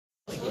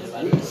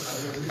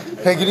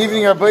Hey, good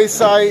evening, Rabbi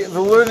Isai.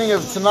 The learning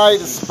of tonight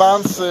is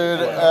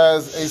sponsored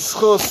as a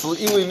schus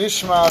l'ili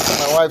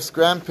nishmas, my wife's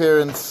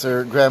grandparents,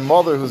 her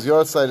grandmother, whose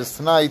yahrzeit is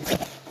tonight,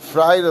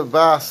 Freida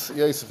Bas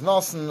Yosef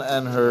Nosson,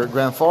 and her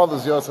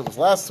grandfather's yahrzeit was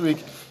last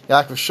week,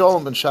 Yaakov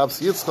Sholem ben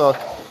Shabbos Yitzchak.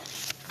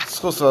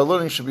 Schus of our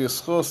learning should be a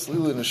schus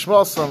l'ili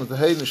nishmasam, the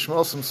hey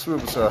nishmasam sru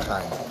b'sar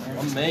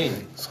ha'chaim.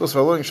 Amen. Schus of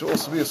our learning should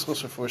also be a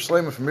schus for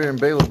Shleima, for Miriam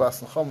Bailey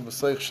Bas Nacham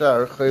b'seich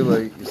shar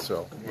Chaylei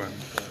Yisrael.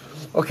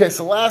 Okay,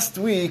 so last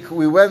week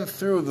we went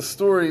through the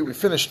story, we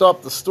finished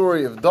up the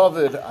story of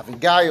David,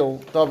 Abigail.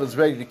 David's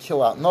ready to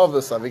kill out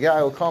Novice.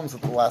 Abigail comes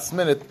at the last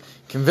minute,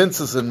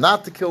 convinces him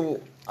not to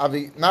kill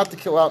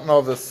out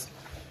Novice,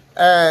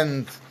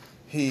 and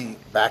he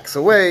backs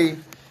away,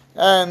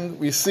 and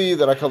we see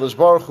that HaKadosh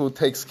Baruch Hu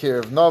takes care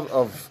of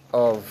Novel.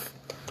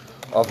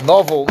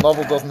 Novel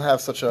doesn't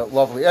have such a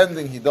lovely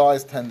ending. He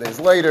dies 10 days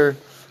later,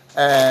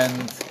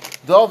 and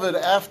David,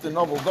 after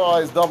Novel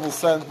dies,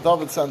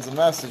 David sends a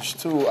message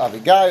to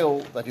Abigail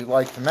that he'd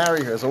like to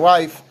marry her as a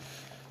wife.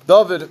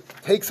 David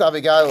takes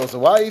Abigail as a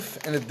wife.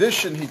 In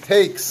addition, he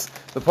takes,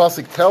 the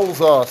pasuk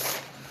tells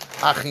us,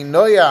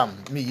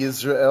 Achinoyam mi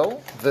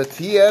Yisrael,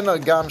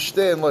 v'tiena gam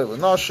shtein lo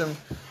l'nashim.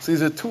 So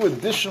these are two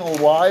additional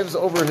wives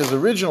over his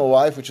original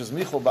wife, which is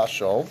Michal bas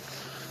Shaul.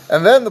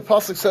 And then the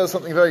pasuk says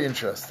something very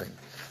interesting.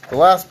 The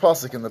last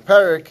pasuk in the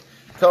parak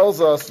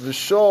tells us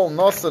V'Shaul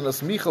Nosan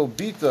as Michal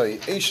Bitoi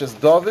Eishes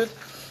David.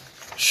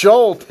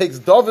 Shaul takes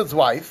David's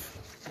wife.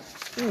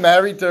 He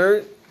married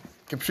her.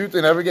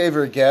 Kipshuta never gave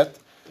her a get.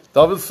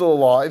 David's still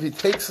alive. He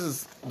takes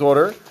his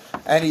daughter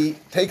and he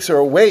takes her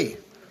away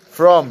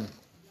from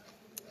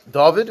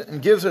David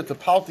and gives her to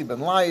Palti ben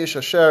Laish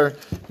Asher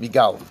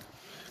Migal.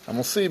 And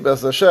we'll see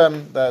Bez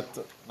Hashem that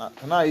not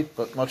tonight,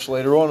 but much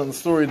later on in the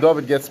story,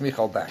 David gets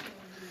Michal back.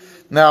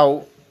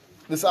 Now,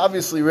 this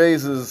obviously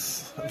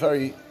raises a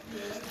very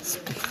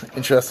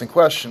interesting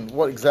question.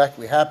 What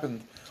exactly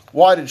happened?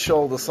 Why did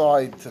Shaul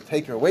decide to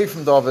take her away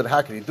from David?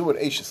 How could he do it?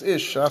 Eishes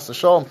Ish.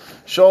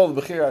 Shaul,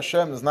 the Bechir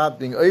Hashem, is not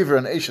being over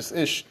an Eishes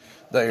Ish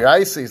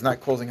Da'iraisa. He's not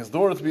causing his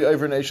daughter to be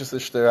over an Eishes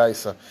Ish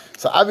Da'iraisa.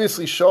 So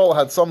obviously Shaul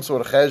had some sort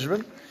of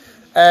cheshbon,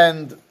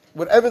 and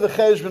whatever the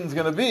cheshbon is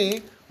going to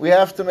be, we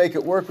have to make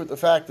it work with the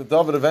fact that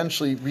David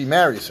eventually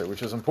remarries her,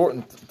 which is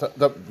important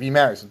to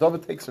remarry. So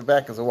David takes her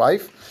back as a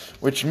wife,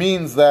 which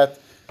means that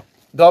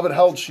David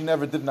held she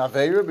never did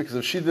Naveira, because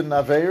if she did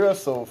Naveira,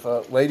 so if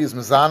a lady's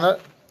Mizana,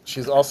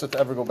 she's also to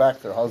ever go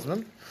back to her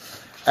husband.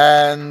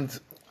 And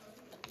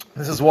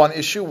this is one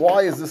issue.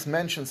 Why is this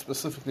mentioned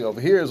specifically over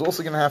here? Is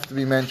also going to have to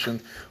be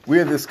mentioned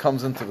where this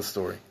comes into the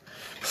story.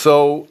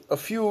 So a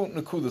few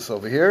Nakudas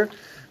over here,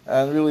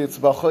 and really it's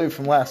about Chayiv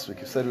from last week.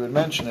 You said we would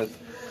mention it.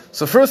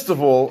 So first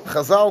of all,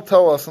 Chazal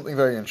tell us something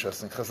very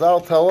interesting.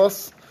 Chazal tell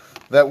us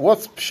that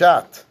what's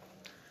pshat,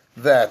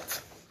 that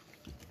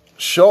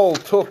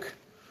Shaul took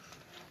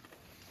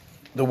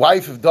the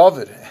wife of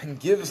David and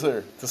gives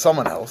her to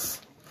someone else.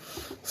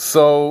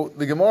 So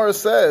the Gemara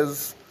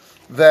says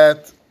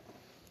that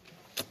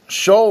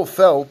Shaul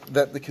felt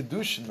that the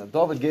Kedushin that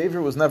David gave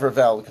her was never a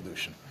valid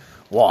Kedushin.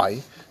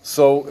 Why?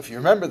 So if you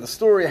remember the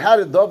story, how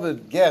did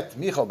David get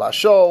Michal bas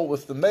Shaul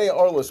with the Mei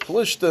Arlis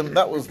Pelishtim?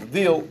 That was the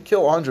deal.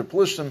 Kill 100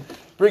 Pelishtim,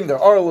 bring their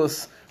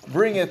Arlis,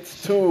 bring it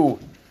to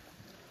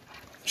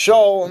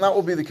Shaul, and that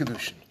will be the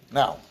Kedushin.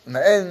 Now, in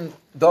the end,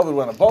 David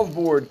went above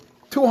board,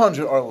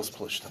 200 Arlis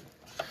Pelishtim.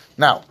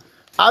 Now,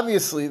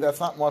 obviously, that's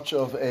not much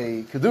of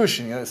a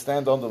kedushin. You know,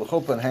 stand under the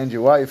chuppah and hand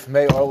your wife,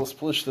 May Arlos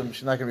Pelishtim.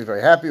 She's not going to be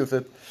very happy with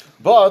it.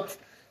 But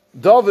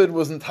David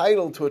was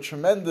entitled to a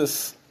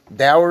tremendous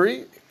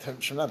dowry.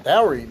 Not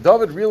dowry.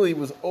 David really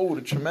was owed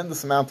a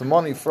tremendous amount of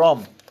money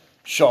from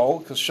Shaul,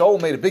 because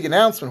Shaul made a big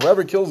announcement: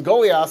 whoever kills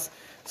Goliath,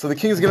 so the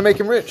king's going to make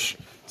him rich.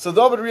 So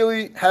David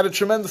really had a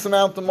tremendous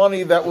amount of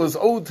money that was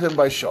owed to him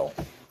by Shaul.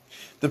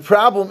 The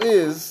problem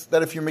is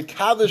that if you're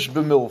Mekadesh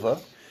b'milva,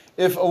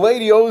 if a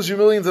lady owes you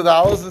millions of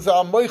dollars and says,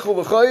 I'm Meichel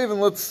l'chayiv, and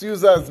let's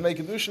use that as make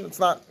kedushin, it's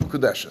not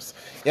mekudeshes.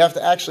 You have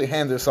to actually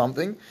hand her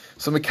something.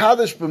 So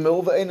mekadesh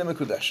b'milva ain't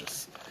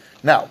mekudeshes.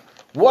 Now,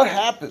 what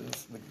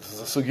happens, this is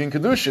a sugi in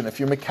kedushin, if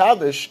you're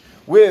mekadesh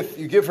with,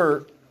 you give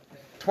her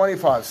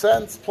 25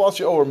 cents, plus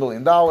you owe her $1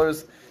 million,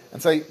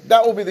 and say,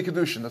 that will be the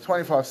kedushin, the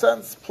 25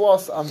 cents,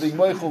 plus I'm being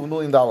Meichel the $1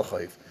 million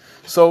chayiv.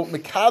 So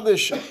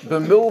mekadesh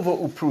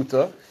b'milva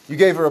upruta, you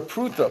gave her a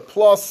pruta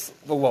plus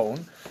the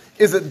loan.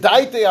 Is it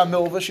daite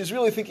amilva? She's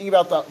really thinking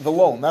about the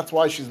loan. That's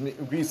why she's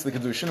agrees to the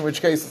kedushin. In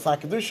which case, it's not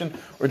kedushin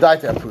or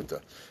daite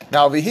apruta.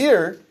 Now over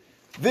here,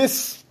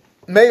 this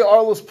Mei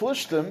Arlos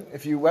Pelishtim,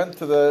 if you went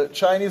to the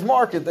Chinese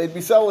market, they'd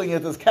be selling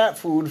it as cat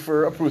food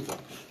for a pruta.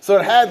 So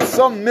it had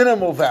some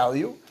minimal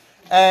value.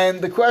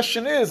 And the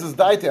question is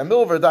daite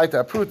amilva or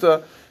daite apruta?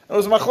 And it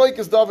was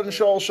machlokes David and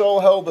Shaul.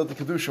 Shaul held that the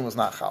kedushin was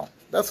not chal.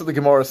 That's what the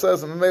Gemara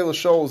says. And Mela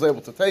Shaul was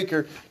able to take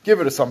her, give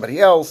her to somebody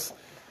else,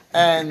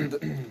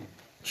 and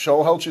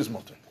Shaul held she's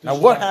mutter. Now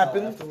what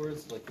happened?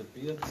 Afterwards, like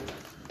the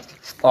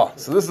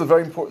so this is a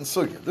very important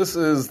sugya. This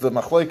is the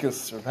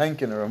machlokes Rav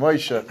Henkin or Rav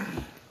Moshe.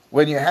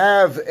 When you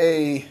have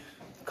a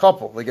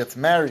couple that gets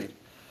married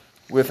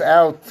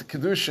without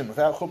Kedushin,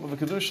 without Chuppah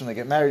Kedushin. They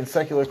get married in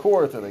secular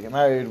court, or they get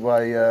married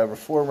by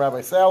Reform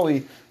Rabbi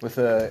Sally with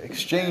an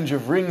exchange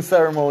of ring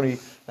ceremony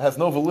that has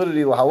no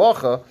validity la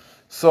halacha.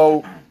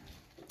 So,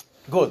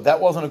 good,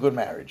 that wasn't a good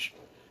marriage.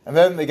 And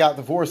then they got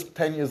divorced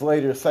 10 years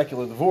later,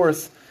 secular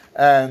divorce,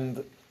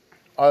 and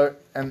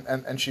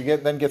she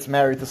then gets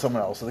married to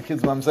someone else. So the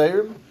kid's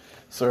mamzerim.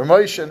 So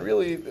Ramosha, and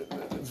really,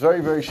 it's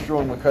very, very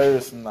strong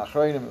Mekayris and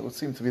Nachrainim, it would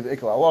seem to be the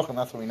Ikla Halach, and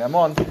that's what we name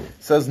on,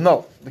 says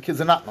no, the kids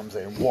are not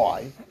mamzerim.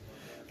 Why?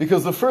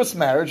 Because the first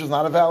marriage is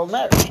not a valid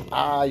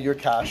marriage. Your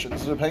Kasha,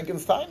 this is a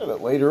Penkensteiner,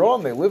 that later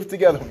on they lived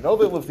together, we know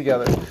they lived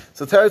together.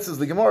 So Teretz says,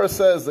 the Gemara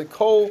says that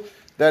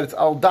that it's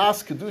al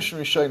das kedushin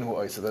rishayin hu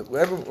oisa, that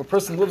whenever a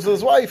person lives with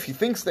his wife, he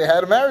thinks they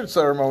had a marriage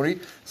ceremony,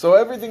 so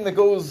everything that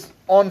goes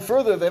on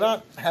further, they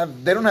don't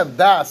have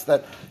das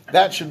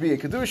that should be a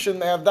kedushin.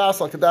 They have das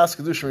al kadas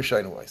kedushin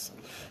rishayin hu oisa.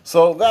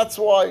 So that's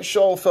why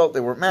Shaul felt they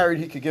weren't married.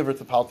 He could give her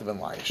to Palti ben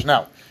Laish.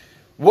 Now,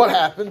 what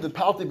happened? Did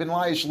Palti ben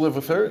Laish live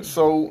with her?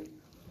 So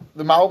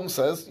the Malbim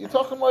says, you're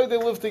talking about they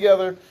live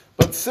together,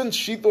 but since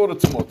she thought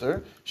it's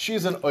mutter,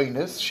 she's an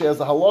oinis, she has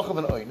the halach of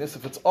an oinis.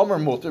 If it's omer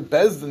mutter,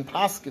 bezdin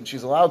paskin,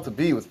 she's allowed to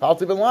be with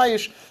Palti ben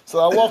Laish. So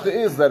the halacha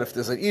is that if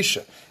there's an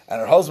isha,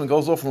 and her husband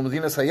goes off from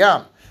Medina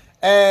Hayam,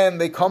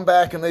 and they come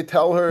back and they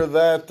tell her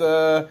that,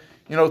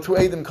 two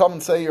Eidim come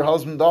and say your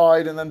husband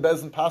died, and then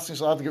bezdin paskin,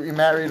 she's allowed to get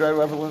remarried, right?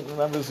 Whoever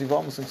remembers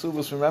Yivamus and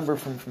Subas, remember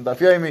from Daf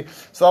Yomi.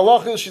 So the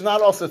halacha is she's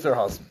not also to her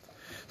husband.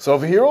 So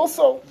over here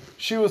also,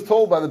 she was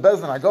told by the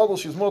Bezdin Agadol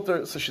she's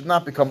mutter, so she did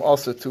not become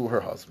also to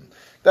her husband.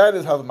 That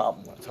is how the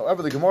Malbim learns.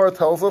 However, the Gemara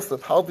tells us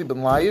that Palti ben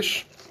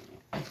Laish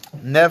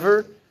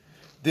never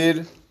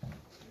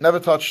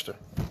touched her.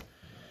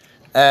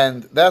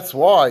 And that's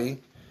why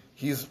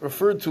he's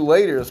referred to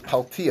later as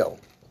Paltiel.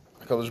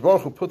 HaKadosh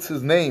Baruch Hu puts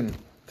his name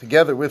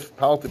together with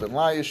Palti ben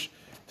Laish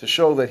to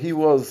show that he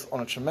was on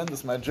a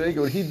tremendous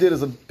madrega. What he did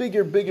is a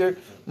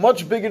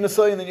much bigger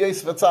Nisayin than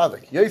Yosef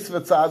HaTzadik. Yosef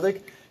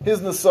HaTzadik,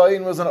 his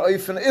Nisayin was an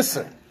Oifen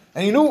Isser.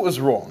 And he knew it was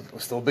wrong. It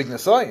was still a big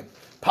Nisayin.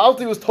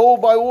 Palti was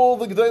told by all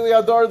the Gedolei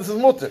Adar, this is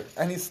mutter.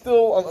 And he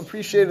still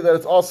appreciated that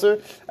it's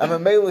Aser. And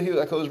Mamela,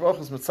 HaKadosh Baruch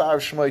Hu is Mitzar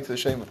Shmai to the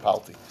shame of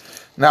Palti.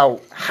 Now,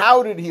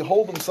 how did he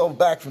hold himself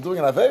back from doing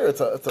an Aver? It's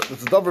a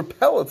Dover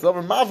Pell, it's a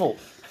Dover Mavel.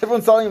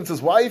 Everyone's telling him it's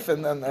his wife,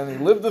 and he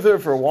lived with her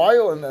for a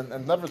while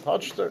and never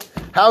touched her.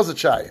 How's it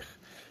shaykh?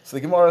 So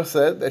the Gemara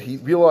said that he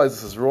realized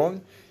this is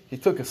wrong. He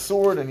took a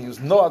sword and he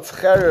used Noatz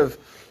Cherev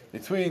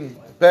between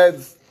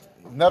beds.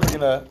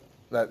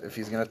 That if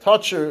he's going to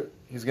touch her,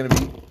 he's going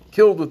to be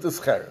killed with this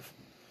Cherev.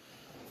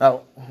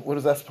 Now, what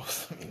is that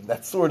supposed to mean?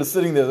 That sword is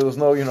sitting there. There was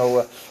no,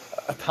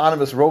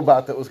 autonomous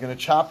robot that was going to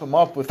chop him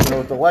up with,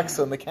 with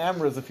Alexa and the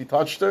cameras if he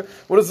touched her.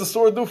 What does the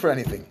sword do for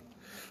anything?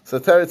 So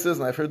Teretz says,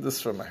 and I heard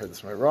this from my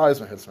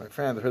rise, I heard this from my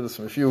friend, I heard this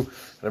from a few,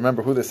 I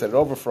remember who they said it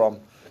over from,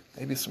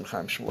 maybe it's from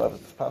Chaim Shmulevitz,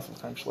 it's possible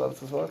Chaim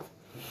Shmulevitz as well,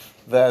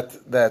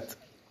 that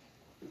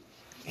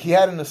he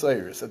had an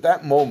Osiris. At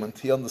that moment,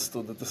 he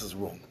understood that this is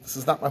wrong. This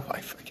is not my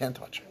wife, I can't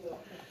touch her.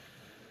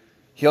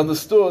 He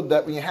understood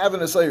that when you have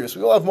an Osiris,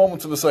 we all have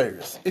moments of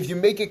Osiris. If you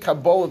make it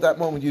Kabbalah at that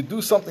moment, you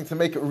do something to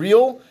make it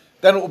real,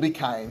 then it will be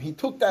Kaim. He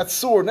took that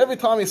sword, and every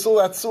time he saw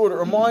that sword, it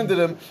reminded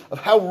him of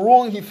how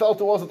wrong he felt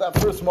it was at that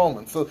first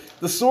moment. So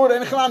the sword,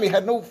 and Chanami,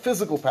 had no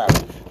physical power,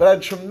 but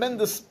had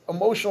tremendous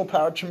emotional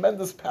power,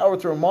 tremendous power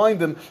to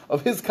remind him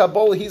of his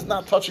Kabbalah. He's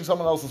not touching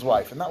someone else's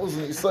wife. And that was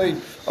an Yisai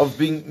of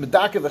being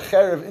Medaka the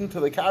Cherev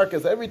into the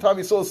Karkas. Every time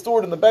he saw a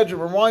sword in the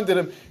bedroom, reminded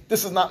him,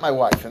 this is not my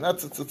wife. And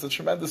it's a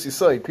tremendous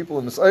Yisai. People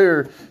in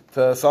Misayr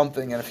to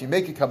something, and if you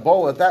make a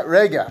Kabbalah at that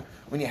Rega,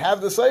 when you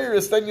have the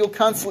Sayris, then you'll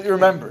constantly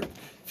remember it.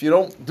 If you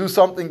don't do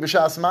something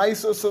b'shas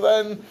ma'isa, so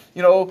then,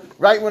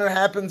 right when it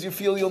happens, you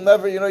feel you'll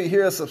never, you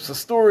hear a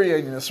story,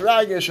 and you're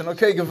Nisragish, and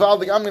okay,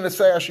 Gevaldik, I'm going to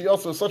say, actually,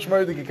 also, such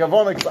murdik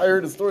kavonik, I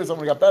heard a story,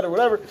 someone got better,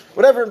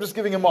 whatever, I'm just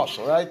giving a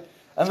mashal, right?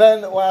 And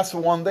then it lasts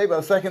for one day, by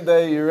the second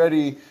day, you're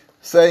already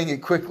saying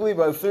it quickly,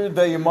 by the third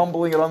day, you're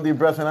mumbling it under your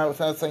breath and out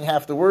without saying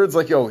half the words,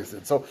 like you always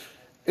did. So,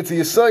 it's a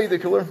Yisai that you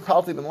can learn from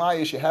Palti ben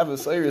Laish, you have a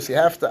Osiris, you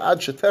have to add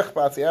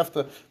shetechbats, you have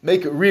to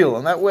make it real,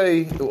 and that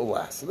way, it will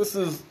last. So this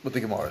is what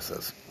the Gemara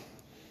says.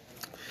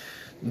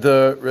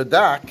 The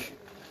Radak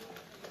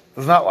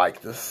does not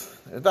like this.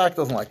 The Radak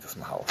doesn't like this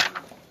mahal.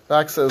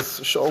 Radak says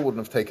Shaul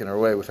wouldn't have taken her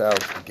away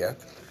without a get.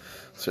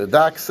 So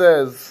Radak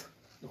says,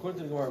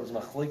 according to the Gemara, it was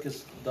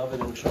Machlekes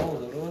David and Shaul,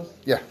 is that what it was?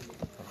 Yeah.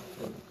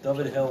 So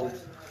David held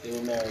they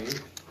were married.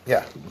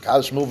 Yeah.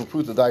 Kadosh Milva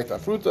Pruta Daita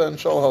Fruta and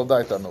Shaul held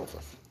Daita Milva.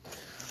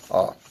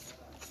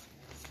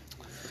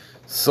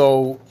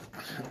 So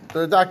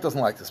the Radak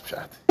doesn't like this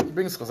pshat. He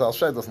brings Chazal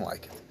Shai doesn't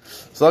like it.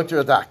 So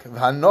Dr. Radak,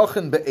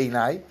 V'hanochen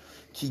be'enai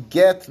He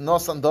get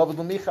Nosan David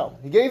and Michal.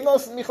 He gave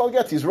Nosan Michal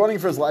get. He's running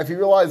for his life. He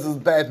realizes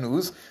bad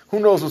news. Who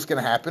knows what's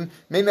going to happen?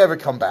 May never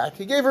come back.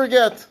 He gave her a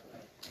get.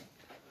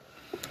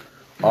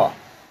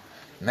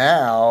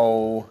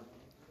 Now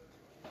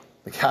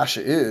the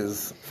kasha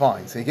is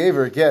fine. So he gave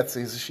her a get.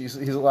 So she's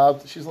allowed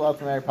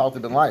to marry Palti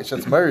ben Laish.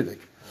 That's murdik.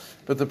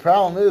 But the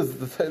problem is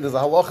there's a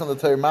halach in the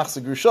Torah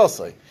Machzor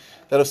Grushosai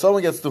that if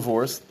someone gets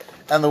divorced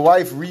and the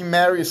wife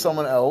remarries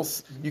someone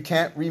else, you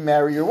can't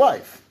remarry your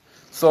wife.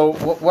 So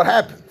what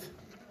happened?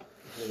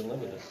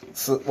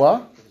 So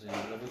what?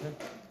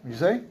 You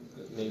say?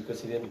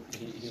 Because he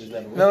was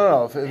never with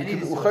No.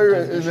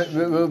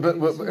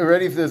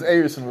 Already, if there's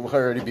Eirus, it will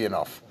already be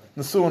enough.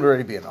 Nesuin would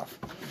already be enough.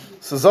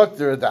 So Zok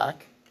the Radak,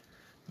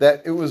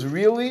 that it was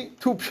really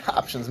two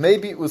options.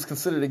 Maybe it was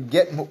considered a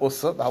get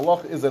mu'usa. The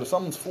halach is that if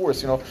someone's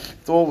forced,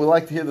 it's all, we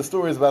like to hear the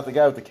stories about the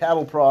guy with the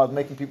cattle prod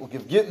making people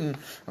give gittin, and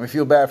we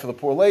feel bad for the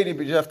poor lady,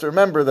 but you have to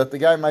remember that the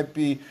guy might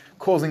be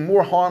causing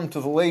more harm to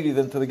the lady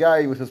than to the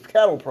guy with his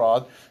cattle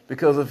prod,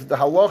 because if the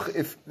halach,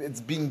 if it's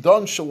being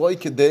done shaloi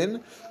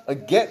kedin, a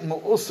get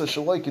mu'usa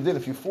shaloi kedin,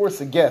 if you force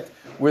a get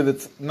where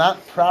it's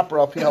not proper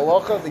al pi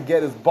halacha, the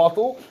get is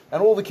bottle,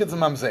 and all the kids are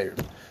mamzeir.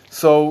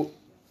 So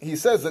he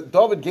says that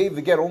David gave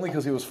the get only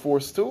because he was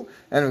forced to,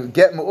 and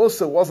get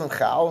Ma'usa wasn't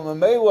Chal, and the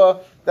Mela,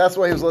 that's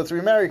why he was allowed to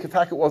remarry.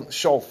 Katak, it wasn't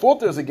Shaul thought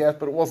there's a get,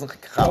 but it wasn't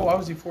Chal. Why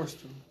was he forced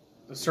to?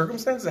 The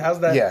circumstances? How's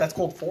that? Yeah. That's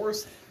called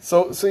forced?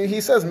 So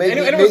he says maybe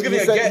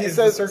he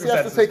says you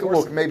have to take a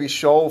look. Maybe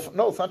Shaul.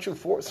 No, it's not true.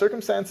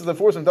 Circumstances that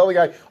force him. Tell the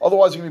guy,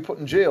 otherwise you're going to be put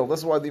in jail.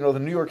 That's why the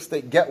New York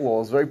State get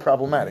law is very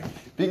problematic.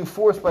 Being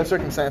forced by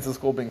circumstances is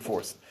called being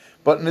forced.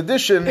 But in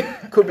addition,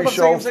 could be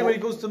Shaul. Saying when he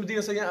goes to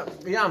Medina, say,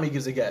 he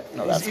gives a get.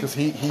 No, that's because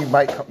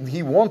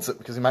he wants it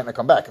because he might not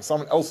come back. If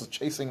someone else is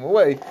chasing him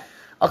away.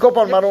 I'll go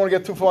on. I don't want to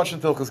get too far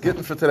until because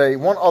getting for today.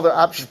 One other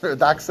option that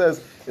Dak says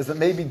is that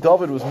maybe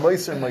David was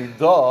Meiser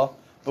Meidah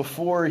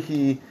before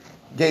he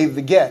gave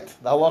the get.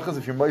 The halacha is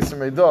if you're Meiser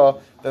Meidah,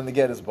 then the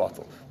get is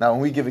bottle. Now,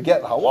 when we give a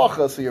get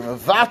halacha, so you're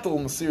mevatel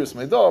Mesiris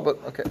Meidah,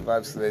 but okay,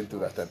 obviously they do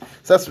that then.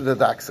 So that's what the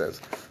Dak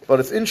says. But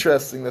it's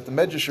interesting that the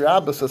Medrash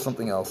Rabbah says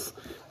something else.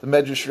 The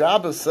Medrash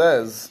Rabbah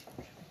says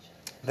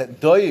that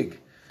Doeg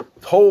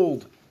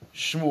told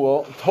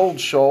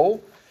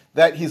Shaul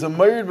that he's a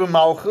Merid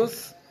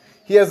b'malchus.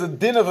 He has a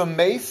din of a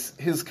mace.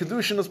 His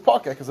kedushin is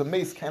pakek, because a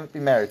mace can't be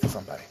married to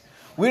somebody.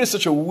 Where does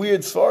such a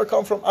weird svar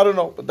come from? I don't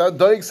know. But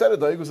Doeg said it.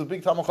 Doeg was a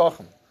big Talmid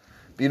Chacham.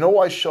 But you know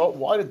why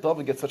did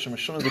David get such a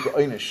meshunah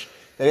einish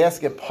that he has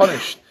to get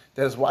punished,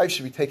 that his wife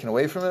should be taken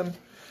away from him?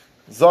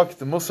 Zak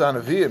the Musa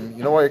Anavim.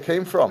 You know where it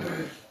came from?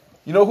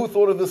 You know who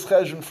thought of this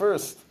cheshbon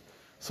first?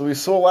 So we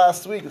saw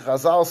last week,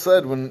 Chazal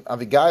said when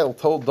Abigail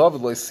told David,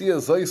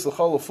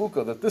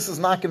 that this is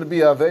not going to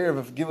be an Aveir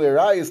of Gilei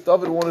Rayis,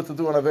 David wanted to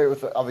do an Aveir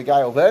with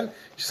Abigail then.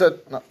 She said,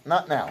 no,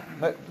 not now.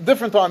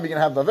 Different time you're going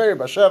to have the Aveir,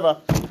 Basheva.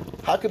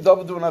 How could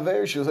David do an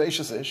Aveir? She was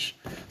Eishes Ish.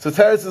 So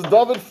Teretz says,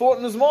 David thought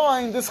in his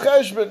mind, this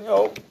cheshbon,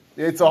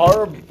 the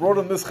Yitzhahara brought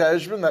him this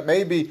cheshbon that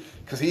maybe,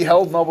 because he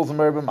held novels in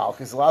Meribah Malch,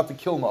 he's allowed to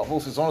kill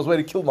novels, he's on his way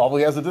to kill novel,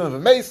 he has a din of a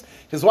mace,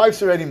 his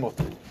wife's already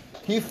mutter.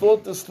 He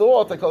thought this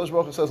thought, that Kadosh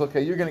Baruch Hu says,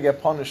 okay, you're going to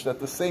get punished, that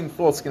the same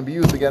thoughts can be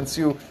used against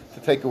you to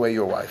take away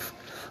your wife.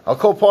 I'll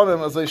call upon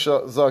him as I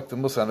zak to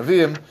Musa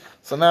Nevi'im.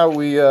 So now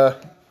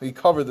we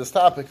covered this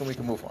topic and we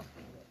can move on.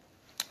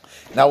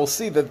 Now we'll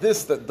see that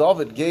that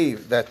David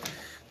gave, that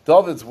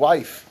David's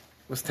wife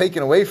was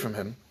taken away from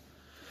him.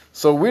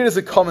 So where does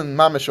it come in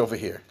Mamish over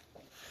here?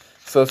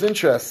 So it's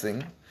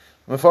interesting.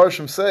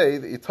 Mefarshim say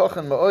that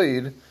Yitachan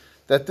Ma'oid,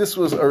 that this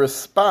was a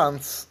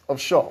response of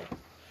Shaul.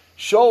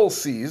 Shaul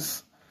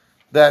sees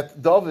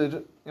that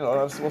David,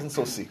 obviously wasn't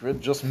so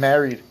secret, just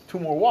married 2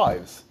 more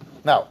wives.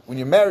 Now, when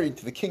you're married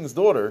to the king's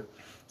daughter,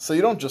 so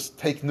you don't just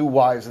take new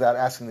wives without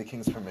asking the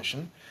king's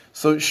permission.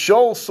 So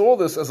Shaul saw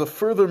this as a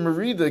further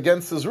merida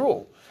against his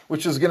rule,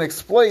 which is going to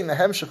explain the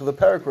hemshech of the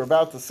parak we're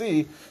about to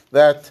see,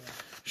 that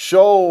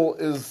Shaul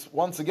is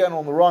once again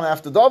on the run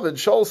after David.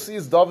 Shaul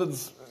sees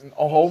David's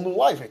a whole new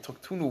life. I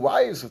took 2 new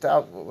wives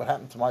without what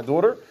happened to my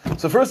daughter.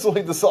 So first of all,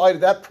 he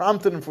decided that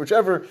prompted him for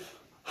whichever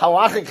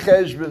halachic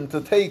cheshbon to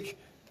take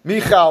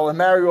Michal and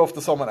marry off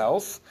to someone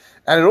else,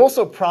 and it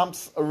also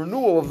prompts a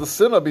renewal of the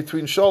sinna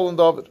between Shaul and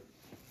David.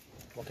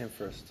 What came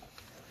first?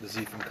 The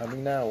Zifim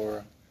coming now,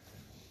 or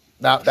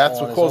now that's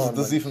what causes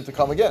the Zifim to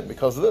come again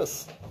because of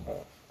this.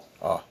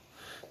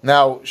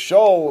 Now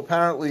Shaul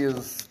apparently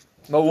is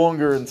no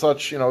longer in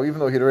such, even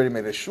though he'd already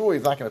made a shua,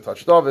 he's not going to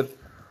touch David.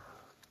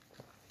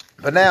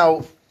 But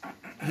now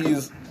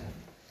he's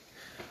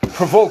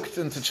provoked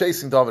into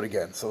chasing David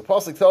again. So the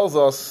pasuk tells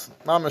us,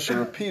 mamash, a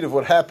repeat of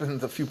what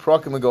happened a few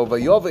prakim ago.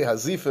 Vayovei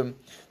hazifim,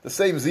 the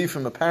same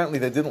zifim. Apparently,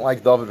 they didn't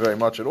like David very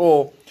much at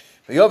all.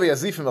 Vayovei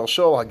hazifim el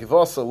Shaul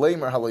hagivasa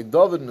leimer halei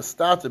David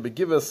mistater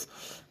begivas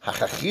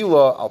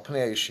hachachila al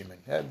pnei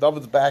yishimin.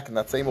 David's back in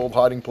that same old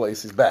hiding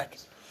place. He's back.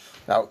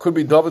 Now it could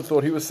be David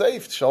thought he was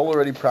safe. Shaul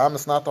already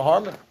promised not to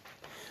harm him,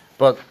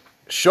 but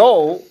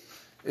Shaul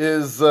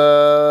is.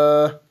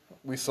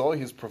 We saw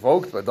he's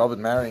provoked by David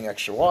marrying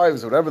extra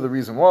wives, whatever the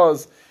reason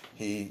was.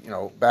 He,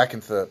 back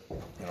into the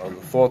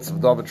thoughts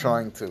of David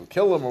trying to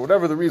kill him, or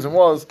whatever the reason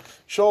was.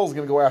 Shaul's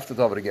going to go after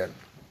David again.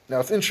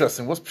 Now it's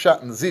interesting. What's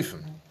pshat in the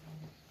Zifim?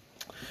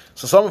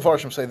 So some of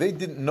Farshim say they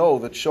didn't know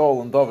that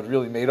Shaul and David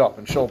really made up,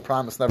 and Shaul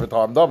promised never to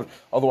harm David.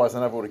 Otherwise,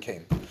 they never would have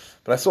came.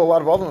 But I saw a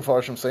lot of other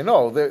Farshim say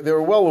no. They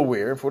were well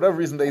aware. For whatever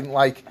reason, they didn't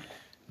like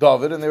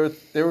David, and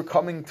they were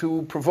coming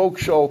to provoke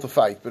Shaul to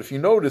fight. But if you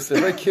notice, they're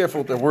very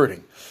careful with their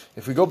wording.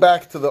 If we go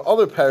back to the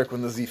other parak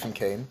when the Zifim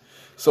came,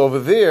 so over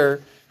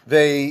there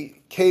they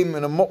came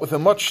with a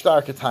much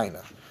starker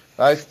taina,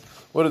 right?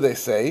 What do they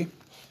say?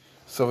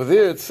 So over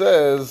there it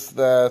says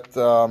that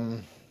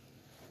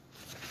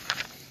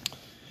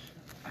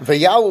Vayalu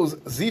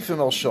Zifim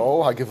el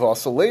Shaul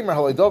hagivasa leimer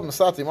halaydav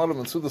mesati malam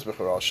and sudas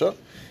becharasha.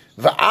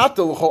 And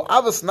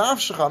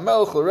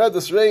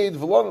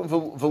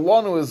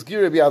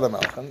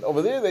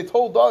over there they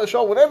told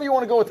Shaul, whenever you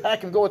want to go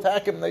attack him, go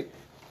attack him. They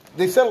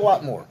said a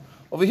lot more.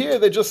 Over here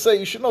they just say,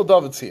 you should know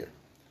David's here.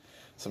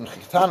 Some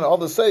Chitana and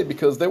others say,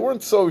 because they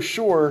weren't so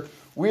sure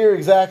where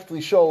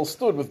exactly Shaul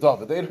stood with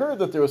David. They had heard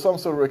that there was some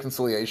sort of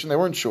reconciliation. They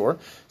weren't sure.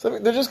 So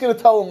they're just going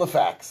to tell him the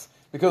facts.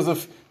 Because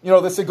if,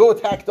 they say, go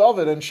attack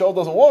David, and Shaul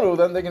doesn't want to,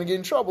 then they're going to get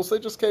in trouble. So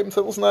they just came and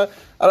said, listen, I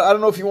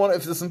don't know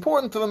if it's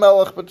important to the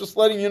Melech, but just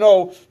letting you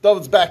know,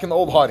 David's back in the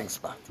old hiding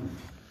spot.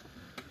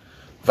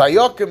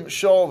 Vayakim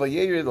Shaul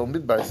vayerid al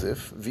midbar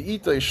Zif,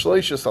 v'ita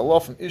ishleishes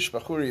alafim ish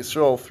bachuri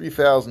Yisrael,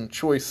 3,000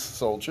 choice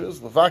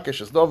soldiers,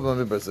 l'vakesh es David al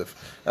midbar Zif.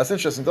 That's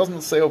interesting. It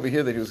doesn't say over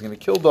here that he was going to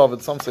kill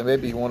David. Some say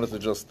maybe he wanted to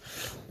just,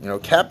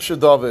 capture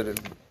David and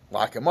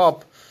lock him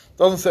up. It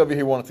doesn't say over here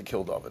he wanted to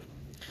kill David.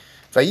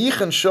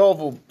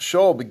 Shaul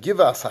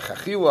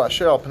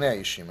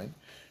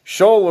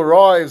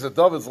arrives at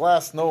David's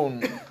last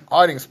known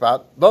hiding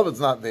spot.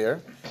 David's not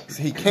there.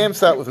 So he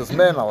camps out with his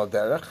men al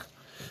derech.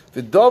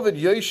 David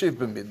yoshev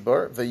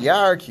b'midbar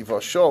v'yar ki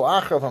v'Shaul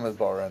achav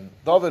hamidbar. And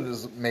David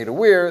is made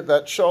aware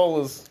that Shaul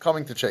is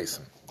coming to chase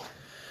him.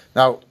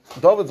 Now,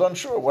 David's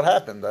unsure what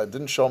happened.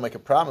 Didn't Shaul make a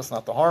promise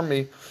not to harm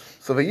me?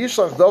 So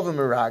v'yishlach David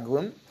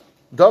miraglim.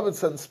 David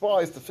sent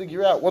spies to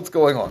figure out what's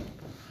going on.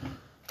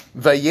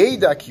 And he's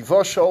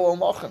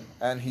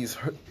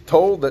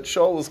told that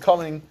Shaul is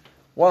coming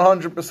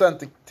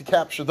 100% to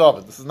capture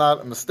David. This is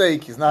not a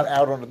mistake. He's not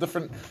out on a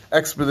different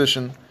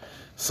expedition.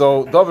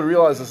 So David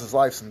realizes his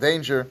life's in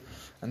danger,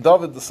 and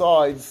David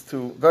decides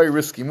to, very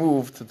risky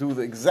move, to do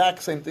the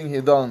exact same thing he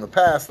had done in the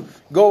past,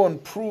 go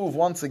and prove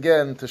once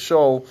again to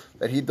Shaul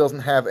that he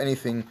doesn't have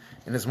anything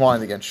in his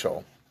mind against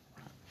Shaul.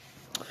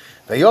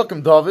 David,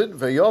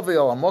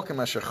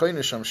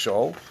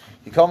 Shaul.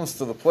 He comes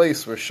to the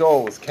place where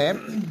Shaul was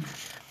camped.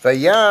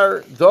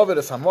 Vayar David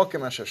es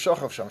hamokim asher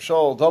shochav sham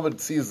Shaul.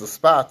 David sees the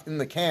spot in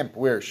the camp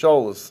where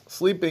Shaul is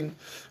sleeping.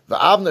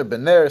 Va'avner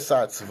ben Ner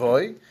sar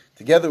tzvoi,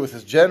 together with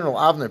his general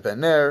Avner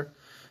ben Ner.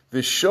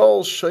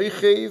 V'Shaul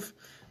shoichev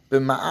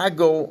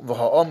b'ma'ago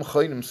v'ha'om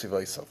choinim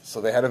sivaisav. So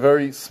they had a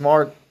very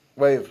smart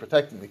way of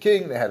protecting the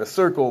king. They had a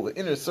circle. The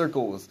inner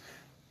circle was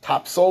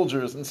top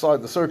soldiers.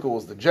 Inside the circle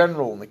was the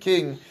general and the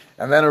king.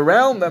 And then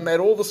around them they had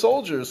all the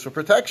soldiers for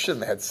protection.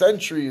 They had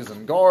sentries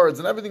and guards,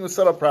 and everything was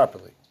set up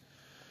properly.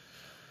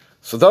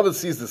 So David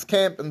sees this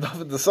camp, and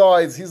David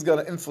decides he's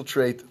going to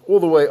infiltrate all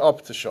the way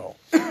up to Shaul.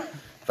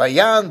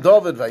 Vayan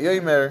David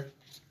vayomer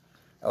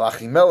el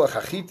Achimelech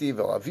Achiti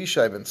vel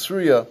Avishai ben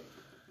Tzruya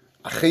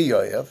Achi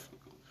Yoav.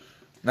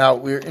 Now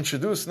we're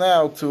introduced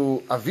now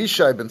to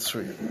Avishai ben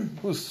Tzruya.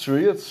 Who's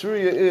Tzruya?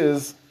 Tzruya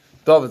is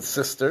David's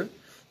sister.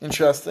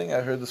 Interesting,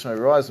 I heard this from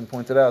Rabbi and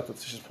pointed out that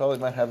she probably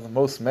might have the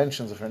most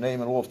mentions of her name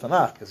in all of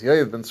Tanakh, because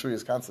Yoav ben Tzruya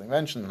is constantly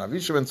mentioned, and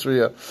Avishai ben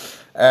Tzruya.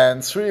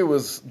 And Tzruya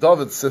was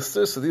David's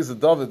sister, so these are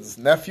David's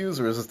nephews,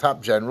 or his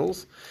top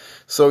generals.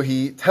 So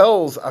he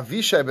tells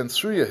Avishai ben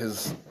Tzruya,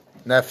 his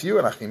nephew,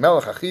 and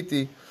Achimelech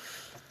Achiti,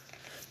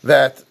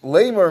 that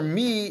Lamer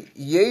mi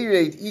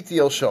yered iti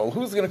el Shaul.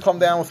 Who's going to come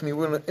down with me?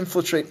 We're going to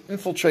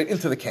infiltrate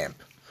into the camp.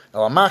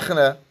 El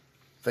Amachana.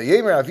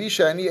 Vayemer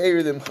Avishai ani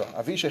eir dimcha.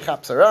 Avishai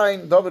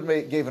chapsarayin.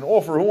 David gave an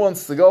offer. Who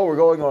wants to go? We're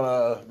going on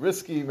a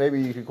risky,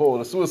 maybe you could call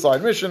it a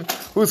suicide mission.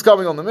 Who's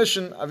coming on the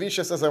mission?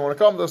 Avishai says, I want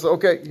to come. They say,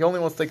 okay, he only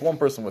wants to take one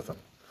person with him.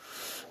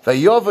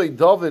 Vayovei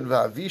David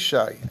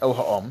v'Avishai el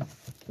ha'am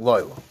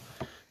loyla.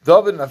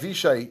 David and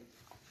Avishai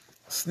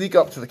sneak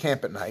up to the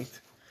camp at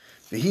night.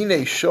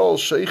 V'hinei Shaul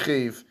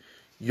sheichev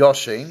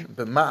yoshein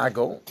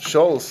b'ma'agol.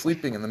 Shaul is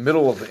sleeping in the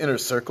middle of the inner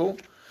circle.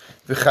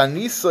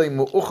 V'chanisai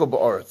mu'ucha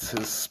ba'aretz.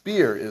 His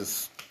spear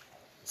is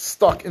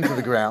stuck into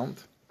the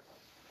ground.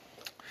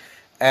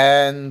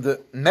 And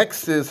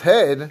next to his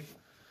head,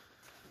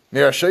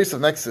 next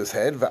to his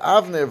head,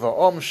 v'Avner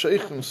v'om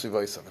sheichim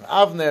sivaisav. And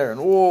Avner and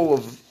all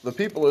of the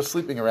people are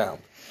sleeping around.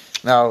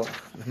 Now,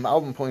 the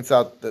Malbim points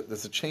out that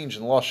there's a change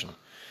in Lashon.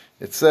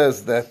 It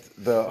says that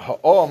the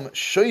ha'om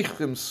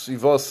sheichim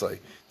sivasai.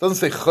 It doesn't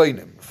say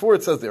chaynim. Before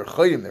it says they're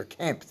chaynim, they're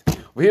camped.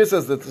 Well, here it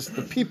says that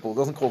the people, it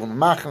doesn't call them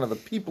machana, the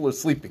people are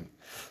sleeping.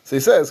 So he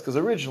says, because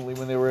originally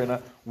when they were in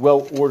a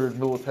well-ordered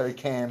military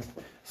camp,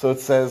 so it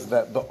says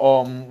that the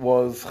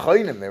was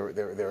chaynim, they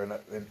were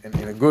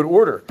in a good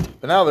order.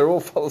 But now they're all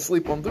fell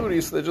asleep on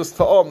duty, so they're just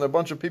they're a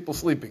bunch of people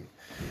sleeping.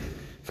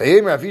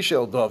 Vayemer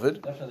Avishai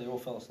David. Definitely they all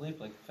fell asleep,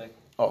 like in fact.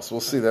 Oh, so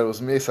we'll see that it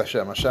was Meis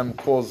Hashem. Hashem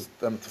caused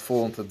them to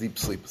fall into deep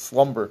sleep.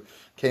 Slumber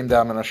came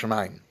down in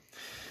Hashemayim.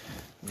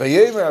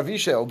 Vayemer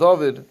Avishai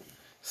David.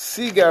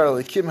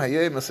 Sigar lekim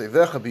hayem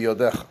asevecha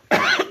biyodecha.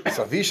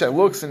 So Avishai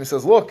looks and he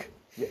says, look,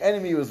 your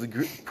enemy was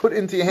put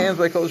into your hands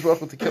by Kodesh Baruch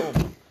Hu to kill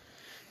him.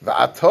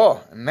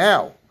 Va'ata, and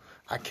now,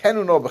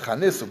 Akenu no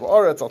b'chanis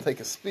u'b'oretz, I'll take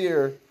a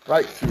spear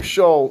right through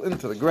Shaul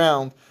into the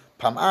ground.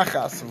 Pam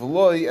achas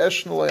v'loi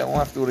eshnulei, I won't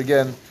have to do it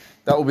again.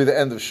 That will be the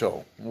end of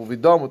Shaul. We'll be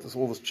done with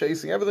all this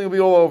chasing. Everything will be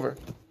all over.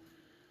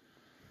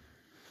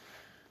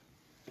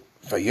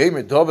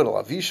 Vayemer David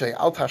al Avishai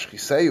al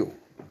tashchiseu.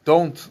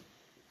 Don't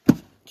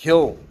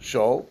kill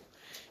Shaul.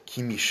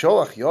 Ki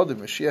misholach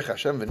yodim Mashiach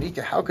Hashem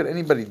v'nika. How could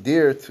anybody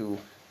dare to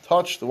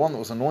touch the one that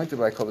was anointed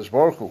by Kadosh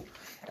Baruch Hu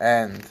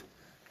and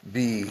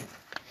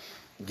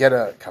get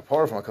a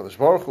kapara from Kadosh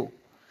Baruch Hu?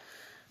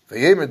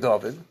 Vayemer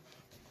David,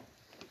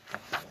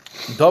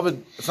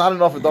 it's not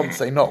enough for David to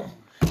say no.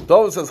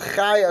 David says,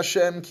 Chai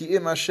Hashem, ki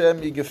im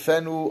Hashem,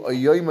 yigefenu,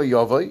 ayoyma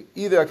yavai.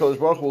 Either HaKadosh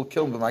Baruch Hu will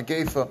kill him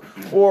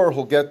b'magefa, or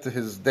he'll get to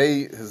his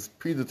day, his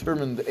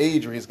predetermined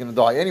age where he's going to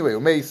die anyway.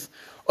 Umeis,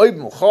 oib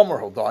mulchamer,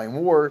 he'll die in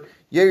war,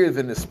 yeir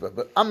v'nispa.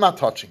 But I'm not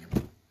touching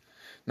him.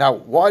 Now,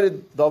 why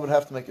did David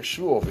have to make a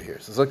shvu over here?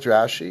 Says, look,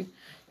 Rashi,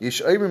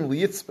 yish oibim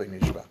liyitzpe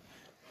nishba.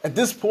 At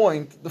this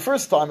point, the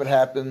first time it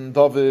happened,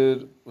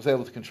 David was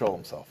able to control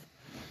himself.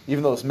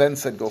 Even though his men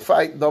said, go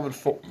fight, David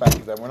fought back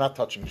at them. We're not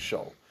touching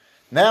Shaul.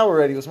 Now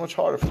already it was much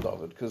harder for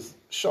David, because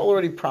Shaul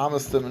already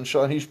promised him,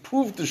 and he's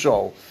proved to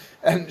Shaul.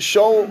 And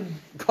Shaul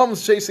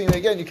comes chasing him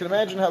again. You can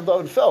imagine how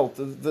David felt,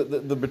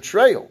 the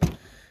betrayal.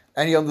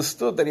 And he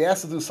understood that he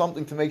has to do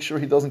something to make sure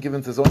he doesn't give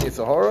in to his own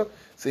Yetzirah.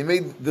 So he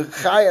made the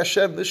Chai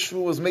Hashem, this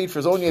shvu was made for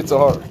his own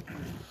Yetzirah.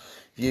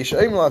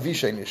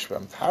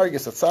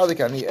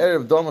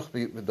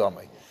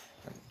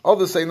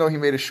 Others say, no, he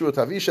made a shua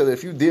to Avisha, that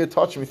if you dare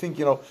touch him, you think,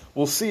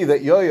 we'll see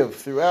that Yoav,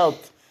 throughout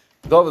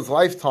David's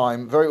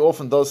lifetime, very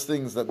often does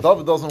things that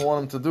David doesn't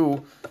want him to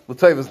do,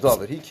 l'teivis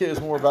David. He cares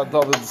more about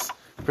David's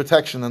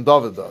protection than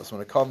David does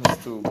when it comes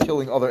to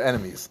killing other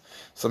enemies.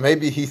 So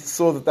maybe he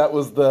saw that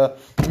was the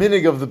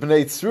minig of the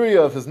Bnei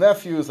Tzruya, of his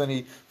nephews, and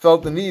he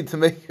felt the need to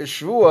make a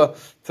shvua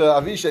to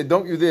Avisha,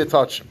 don't you dare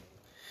touch him.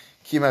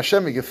 Kim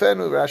Hashem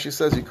Yigefenu, Rashi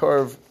says, you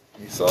carve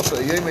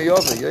Misasa, Yom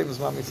Yova, Yom is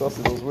not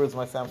Misasa, those words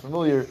might sound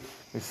familiar.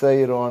 We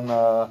say it on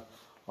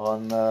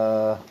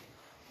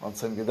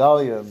Sim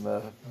Gedalia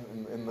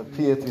in the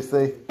Piyat. We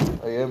say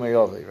Ayom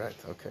Yove, right?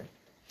 Okay.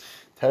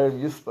 Terem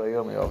Yispa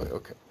Ayom Yove.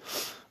 Okay.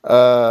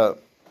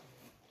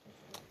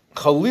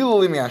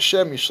 Chalila limi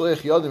Hashem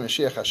Yishleich Yadim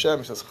Mashiach Hashem.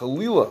 He says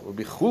Chalila would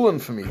be chulin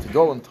for me to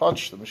go and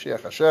touch the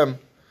Mashiach Hashem.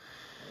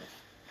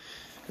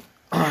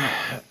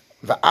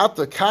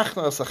 Va'ata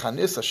kachna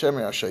sachanis Hashem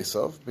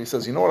Yashesov. But he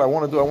says, you know what I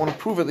want to do? I want to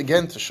prove it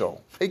again to Shaul.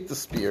 Take the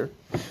spear,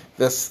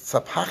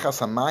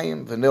 v'tzapachas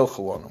hamayim v'nil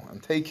chalonu,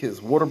 and take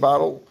his water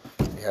bottle.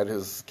 He had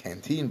his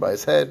canteen by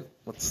his head.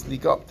 Let's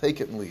sneak up,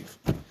 take it, and leave.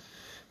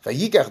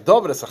 Vayikach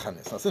David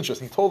sachanis. That's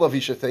interesting. He told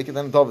Avisha to take it,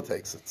 then David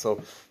takes it. So,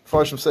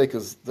 for Hashem's sake,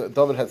 because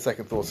David had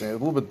second thoughts, and it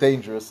was a little bit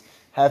dangerous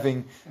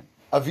having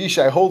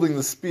Avishai holding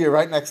the spear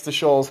right next to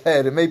Shaul's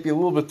head. It may be a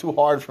little bit too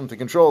hard for him to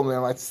control him.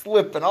 He might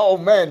slip and, oh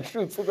man,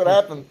 shoot, look what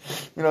happened.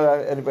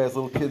 Anybody has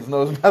little kids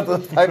knows about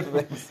those type of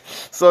things.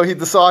 So he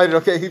decided,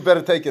 okay, he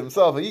better take it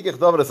himself. No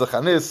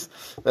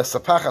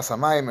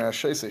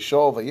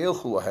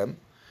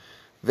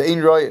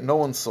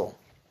one saw.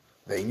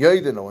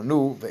 No one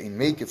knew.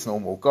 No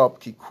one woke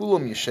up.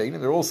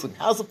 And they're all sleeping.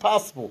 How's it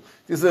possible?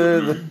 These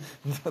are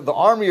the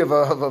army of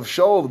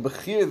Shaul, the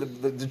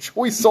Bechir, the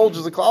choice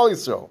soldiers of Klal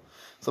Yisrael.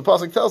 So the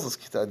pasuk tells us,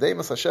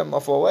 "Demas Hashem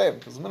nafal aleim,"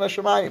 because Min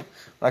Hashemayim.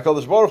 When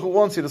HaKadosh Baruch Hu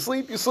wants you to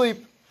sleep, you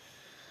sleep.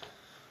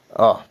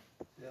 Oh.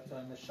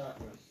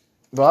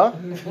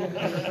 What?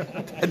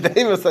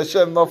 Demas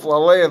Hashem nafal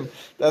aleim.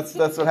 That's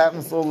what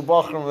happens to all the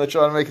bachrim when they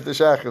try to make it to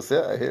shachas.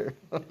 Yeah, I hear.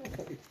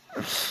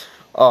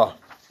 Oh.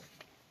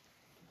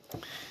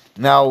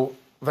 Now,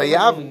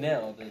 Vayav.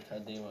 Now the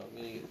Tadema.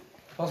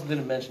 Also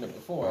didn't mention it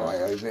before.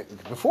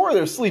 Before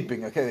they're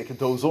sleeping, okay, they can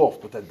doze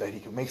off, but that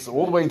he makes it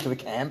all the way into the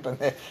camp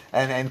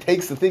and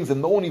takes the things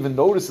and no one even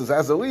notices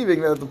as they're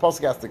leaving, that the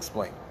pasuk has to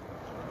explain.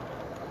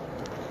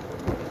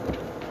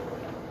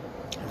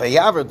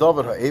 Vayaver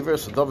David ha'ever,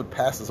 so David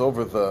passes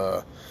over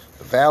the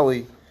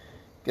valley,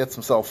 gets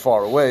himself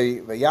far away.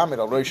 Vayamid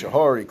al Rosh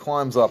Hahor, he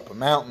climbs up a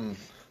mountain.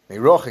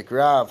 Meirochik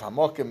Rav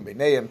Hamokim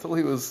B'nei, until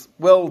he was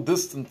well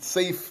distant,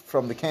 safe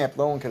from the camp.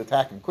 No one could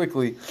attack him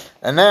quickly.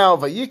 And now,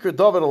 Vayikra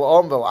David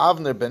al Vel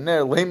Avner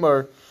Bener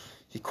Lemar,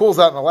 he calls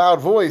out in a loud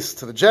voice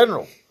to the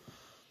general,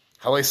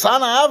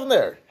 Haleisana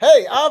Avner,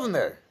 hey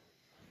Avner,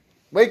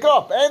 wake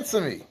up,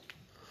 answer me.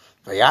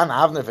 Vayan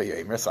Avner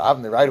Vayomer, so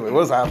Avner right away,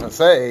 what does Avner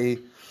say?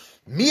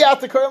 Me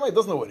at the currently, he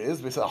doesn't know what it is,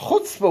 but he says,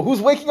 Chutzpah,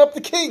 who's waking up the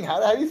king?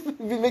 How do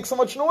you make so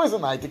much noise at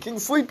night? The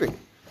king's sleeping.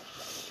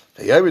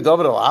 Vayomer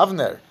David al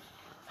Avner,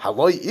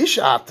 Haloi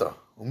ishata.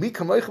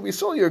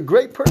 You're a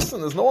great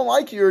person. There's no one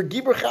like you. You're a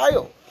Gibber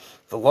Chayil.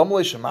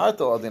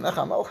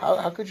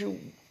 How could you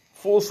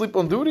fall asleep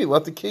on duty?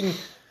 Let the king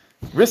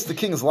risk the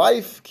king's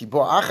life.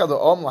 Someone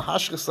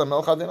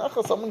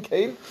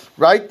came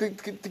right to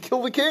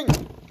kill the king.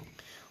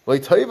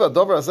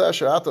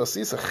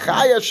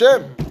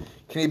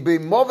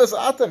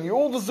 You're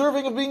all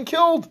deserving of being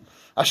killed.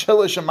 You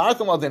didn't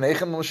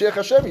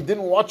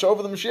watch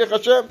over the Mashiach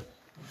Hashem.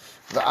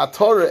 The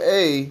Atorah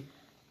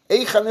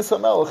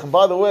And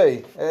by the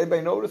way,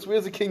 anybody notice?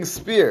 Where's the king's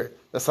spear?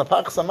 The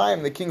Sapach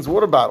Samayim, the king's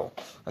water bottle.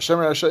 Hashem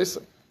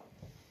Rashayse.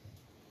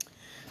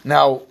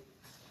 Now,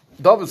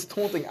 David's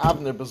taunting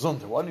Avner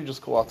Bezunter. Why don't you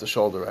just call out to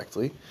Shaul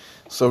directly?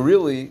 So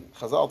really,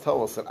 Chazal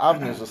tell us that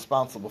Avner is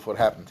responsible for what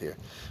happened here.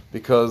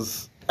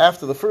 Because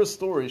after the first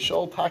story,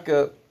 Shaul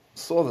Taka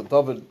saw that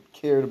David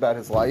cared about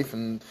his life,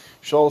 and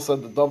Shaul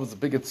said that David's a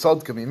bigger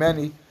tzadka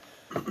mimeni.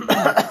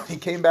 He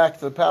came back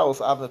to the palace.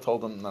 Avner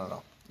told him,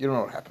 no, you don't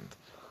know what happened.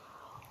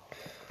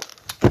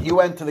 You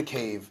went to the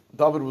cave.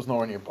 David was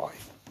nowhere nearby.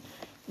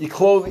 Your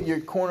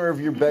corner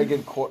of your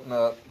beged caught in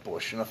a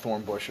bush, in a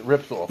thorn bush. It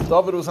ripped off.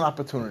 David was an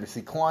opportunist.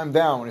 He climbed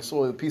down when he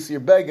saw the piece of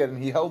your beged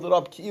and he held it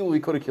up. He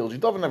could have killed you.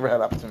 David never had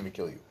an opportunity to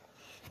kill you.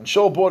 And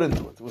Shaul bought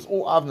into it. It was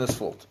all Avner's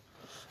fault.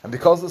 And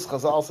because this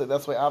Chazal said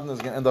that's why Avner is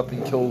going to end up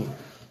being killed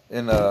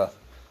in Misa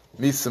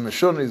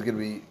Mishun. He's going to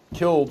be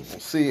killed. We'll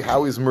see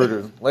how he's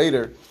murdered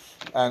later.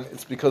 And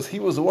it's because he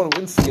was the one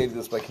who instigated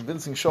this by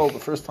convincing Shaul the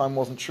first time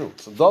wasn't true.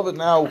 So David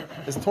now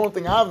is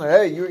taunting Avner,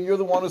 hey, you're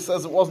the one who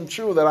says it wasn't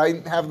true, that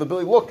I have the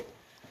ability. Look.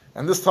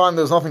 And this time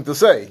there's nothing to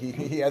say.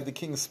 He had the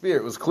king's spear.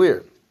 It was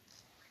clear.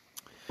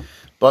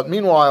 But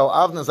meanwhile,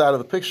 Avner's out of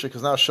the picture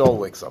because now Shaul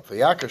wakes up.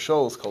 Vayakar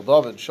Shaul is called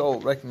David.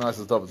 Shaul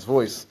recognizes David's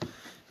voice.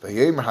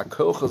 Vayemer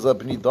HaKolcha Zeh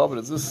B'ni David.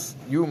 Is this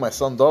you, my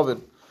son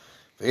David?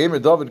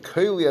 Vayemer David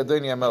Koili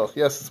Adoni HaMelech.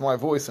 Yes, it's my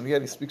voice. And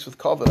yet he speaks with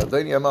kavod.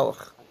 Adoni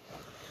HaMelech.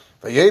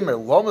 Vayemer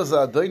Lama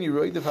Zeh Adoni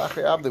Roidev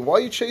Achei Abdi. Why are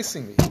you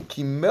chasing me?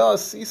 Ki Mea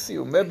Asisi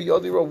Umebi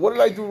Yodi Ro. What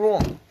did I do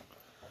wrong?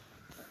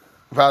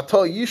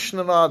 V'atol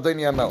Yishnana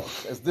Adoni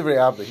HaMelech. As Divrei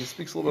Abdi. He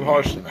speaks a little bit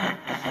harshly now.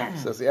 He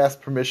says he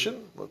asked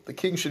permission. But the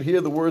king should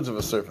hear the words of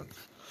a servant.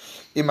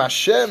 Im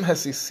Hashem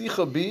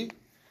Hasisicha Bi.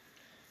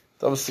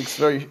 That was 6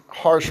 very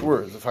harsh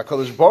words. If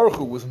HaKadosh Baruch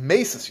Hu was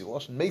mesis you,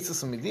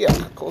 mesis and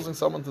midiach, causing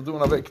someone to do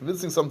an avek,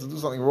 convincing someone to do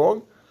something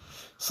wrong,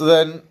 so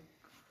then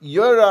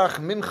Yorach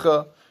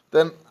Mincha,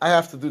 then I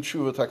have to do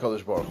tshuva to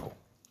HaKadosh Baruch Hu.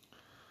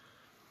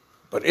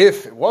 But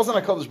if it wasn't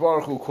HaKadosh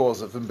Baruch Hu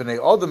cause it, if B'nei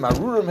Adam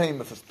Arurim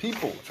Heim, if his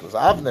people, which was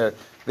Avner,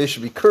 they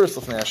should be cursed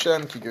of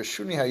Hashem, Ki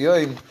Gershuni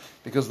Hayoim,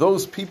 because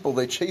those people,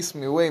 they chase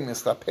me away,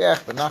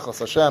 Mistapeach B'nachas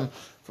Hashem,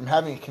 from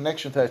having a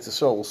connection to Eretz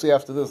Yisrael. We'll see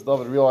after this,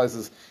 David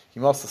realizes he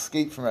must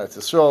escape from Eretz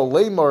Yisrael.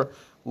 Leimor,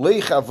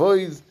 leich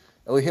avoid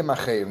elihim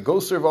achayim. Go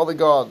serve other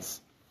gods.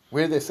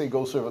 Where did they say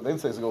go serve? They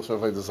didn't say go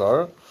serve Avodah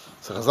Zarah.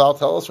 So Chazal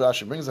tells us,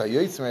 Rashi brings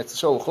hayoytz from Eretz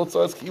Yisrael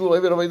l'chutzar ki'ilu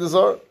eved Avodah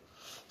Zarah.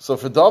 So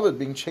for David,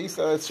 being chased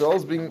out of Eretz Yisrael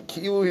is being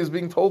ki'ilu, he's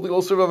being told to go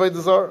serve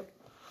Avodah Zarah.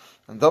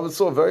 And David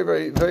saw very,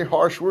 very, very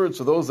harsh words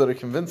for those that are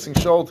convincing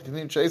Shaul to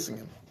continue chasing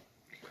him.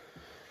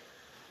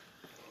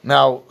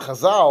 Now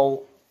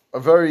Chazal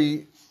are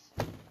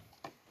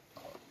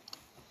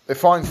they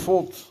find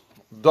fault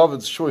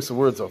David's choice of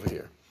words over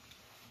here.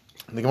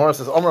 And the Gemara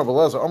says, Amar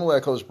Belezer,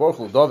 Amar HaKadosh Baruch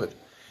Hu, David,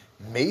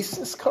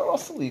 Mesis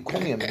karasali, you call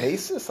me a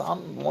Mesis?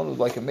 I'm the one who's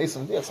like a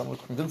Mason. Yes, I'm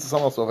convinced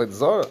someone else of Avodah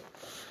Zarah.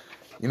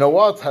 You know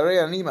what?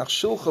 Harei ani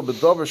machshilcha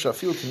bedavar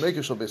shafil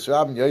t'meker shel beis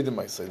rabin yadim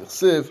ma'aseh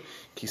l'chsiv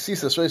ki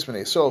sis esreis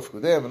b'nei Yisrael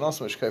v'kudem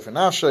v'nosam eshkei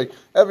v'nafshay.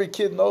 Every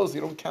kid knows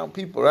you don't count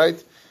people,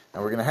 right?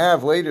 And we're going to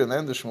have later in the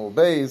end of Shmuel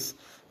Beis,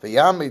 the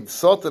Yamid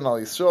Satan al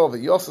Yisrael, the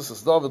Yosef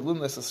is David,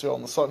 Limnes Yisrael,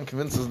 and the Satan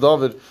convinces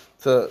David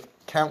to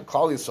count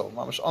Klal Yisrael.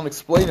 Mamish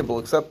unexplainable,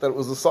 except that it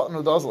was the Satan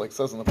who does it, like it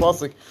says in the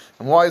pasuk.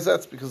 And why is that?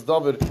 It's because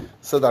David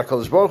said that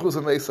HaKadosh Baruch Hu is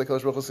a Meis, like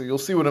HaKadosh Baruch Hu said, you'll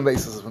see what a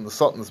Meis is when the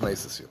Satan is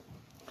Meises you.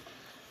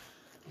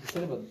 You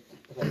said about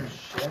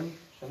Shem?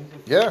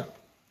 Yeah.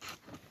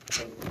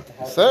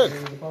 Said,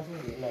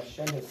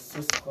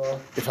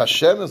 if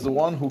Hashem is the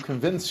one who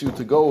convinced you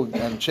to go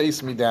and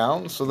chase me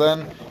down, so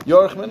then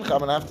Yorach Mincha, I'm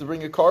going to have to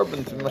bring a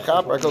carbon to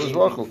Mechaber HaKadosh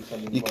Baruch Hu.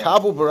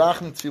 Yikabu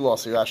barachim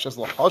tfilos. Yirashes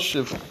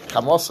lahashiv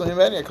chamosa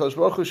himeni. HaKadosh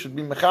Baruch Hu should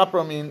be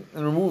Mechaber,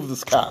 and remove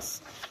this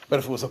kas. But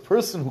if it was a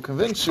person who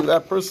convinced you,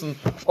 that person,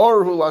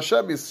 or who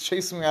Hashem is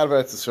chasing me out of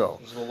Eretz Yisrael.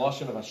 So the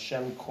lashon of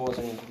Hashem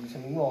causing him to do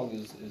something wrong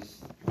is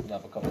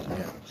not becoming.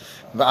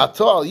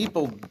 Va'ato al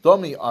yipol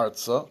domi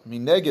arza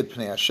mineged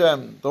pnei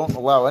Hashem. Don't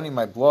allow any of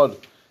my blood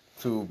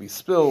to be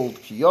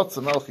spilled. Ki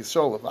yotza melech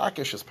Yisrael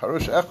levakesh es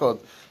parush echad.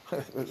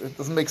 It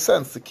doesn't make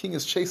sense. The king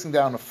is chasing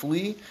down a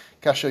flea.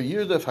 Kasher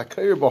yirdef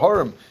hakayir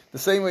baharim. The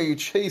same way you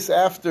chase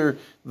after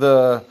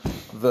the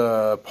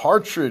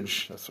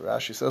partridge. That's what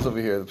Rashi says over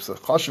here. It's a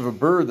chash of a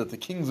bird that the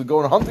kings would go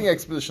on hunting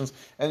expeditions.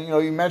 And you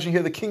imagine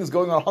here the king's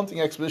going on a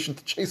hunting expedition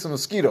to chase a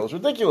mosquito. It's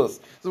ridiculous.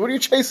 So what are you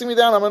chasing me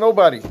down? I'm a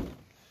nobody.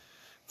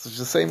 It's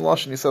the same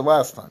lashon he said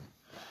last time.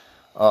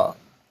 Vayemer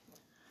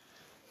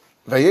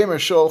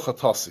Shaul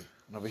chatasi.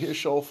 And over here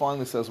Shaul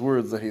finally says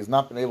words that he's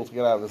not been able to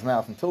get out of his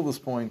mouth until this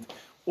point.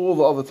 All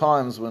the other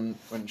times when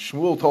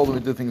Shmuel told him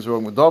he did things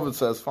wrong, when David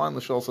says,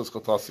 finally Shaul says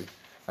chatasi.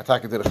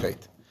 Ataka did a chait.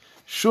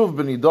 Shuv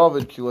b'ni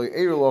David kiloi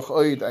eir loch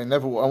oid. I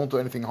won't do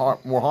anything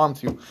more harm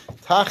to you.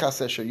 Tachas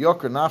esher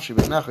yoker nafshi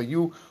b'necha.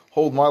 You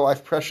hold my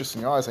life precious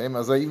in your eyes.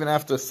 Even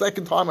after the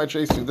second time I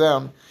chased you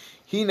down,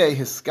 hine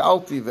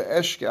hiskalti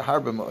ve'eshke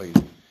harbe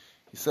ma'oid.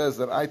 He says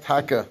that I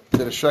taka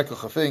did a shekel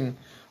thing.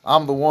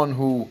 I'm the one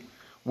who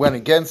went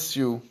against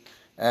you,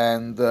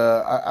 and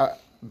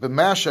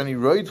B'mashani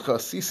roidcha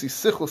sisi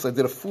sichlos. I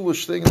did a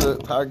foolish thing. The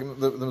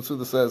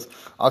Metzuda says,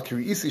 Al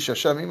kiriisi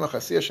shashem imach. I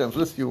see Hashem's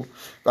with you.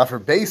 V'afer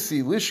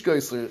beisi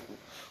lishkois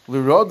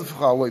lirodvcha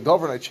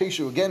loidavar. And I chase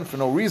you again for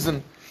no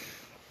reason.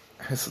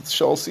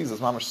 Shaul sees this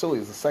mamash silly.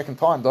 It's the second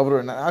time David,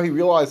 and now he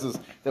realizes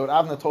that what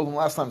Avner told him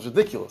last time is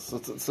ridiculous.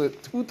 It's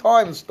 2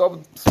 times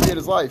David spared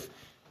his life.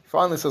 He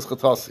finally says,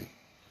 Chatasi,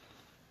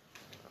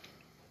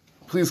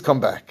 please come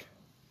back.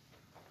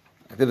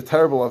 I did a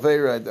terrible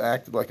aveira. I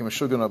acted like a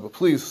meshugana, but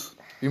please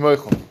be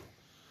moichel.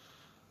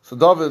 So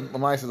David,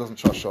 Lamaisa doesn't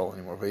trust Shaul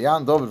anymore.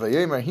 Vayan David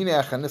vayemer hine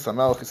achanis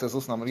hamelech. He says,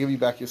 listen, I'm going to give you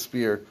back your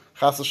spear.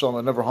 Chas v'shalom,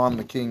 I never harm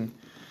the king.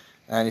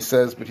 And he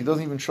says, but he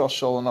doesn't even trust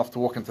Shaul enough to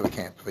walk into the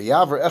camp.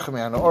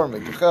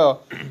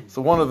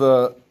 So one of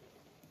the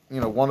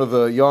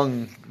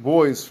young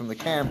boys from the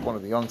camp, one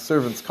of the young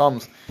servants,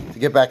 comes to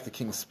get back the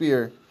king's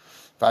spear.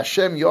 And he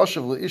says,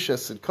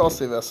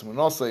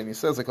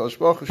 HaKadosh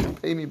Baruch Hu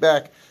should pay me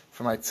back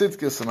for my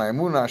tzidkis and my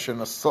emunah.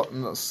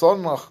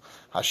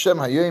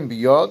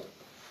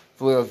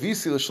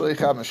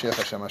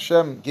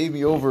 Hashem gave me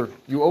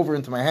you over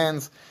into my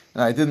hands,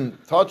 and I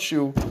didn't touch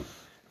you.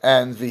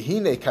 And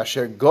v'hine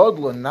kasher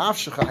godla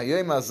nafshecha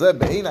hayom hazeh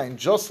be'einayin,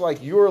 just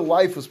like your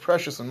life was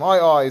precious in my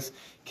eyes,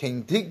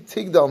 king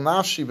tigdal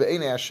nafshi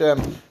be'einay Hashem.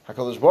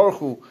 HaKadosh Baruch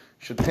Hu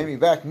should pay me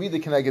back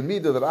midah keneged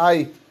midah, that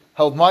I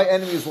held my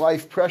enemy's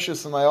life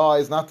precious in my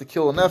eyes, not to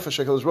kill a nefesh.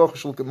 HaKadosh Baruch Hu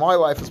should look at my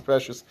life as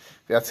precious.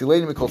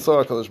 V'yatzileini mikol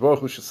tzara. HaKadosh Baruch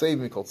Hu should save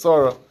me mikol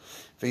tzara.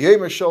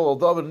 V'yemer Shaul al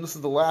David, and this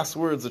is the last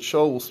words that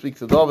Shaul will speak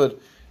to David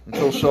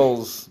until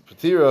Shaul's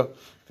patira.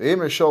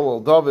 V'yemer Shaul al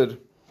David,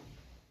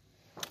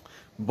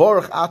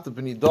 Baruch Ata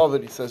b'ni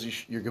David, he says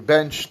you're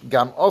gebenched.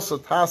 Gam osa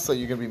tasa,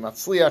 you're going to be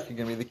matzliach, you're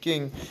going to be the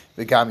king.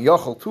 The gam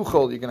yochel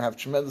tuchel, you're going to have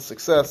tremendous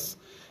success.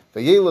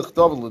 V'yelech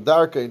David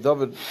l'darkei,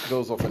 David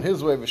goes off in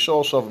his way.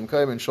 V'shol shavim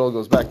kaim, and Shaul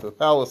goes back to the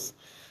palace.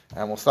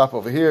 And we'll stop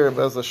over here.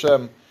 Bez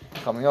Hashem,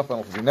 coming up, and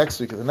it'll be next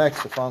week or the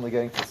next. We're finally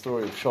getting to the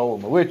story of Shaul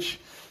and the witch.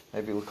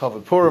 Maybe we'll cover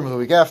Purim the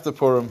week after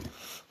Purim.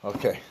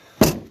 Okay.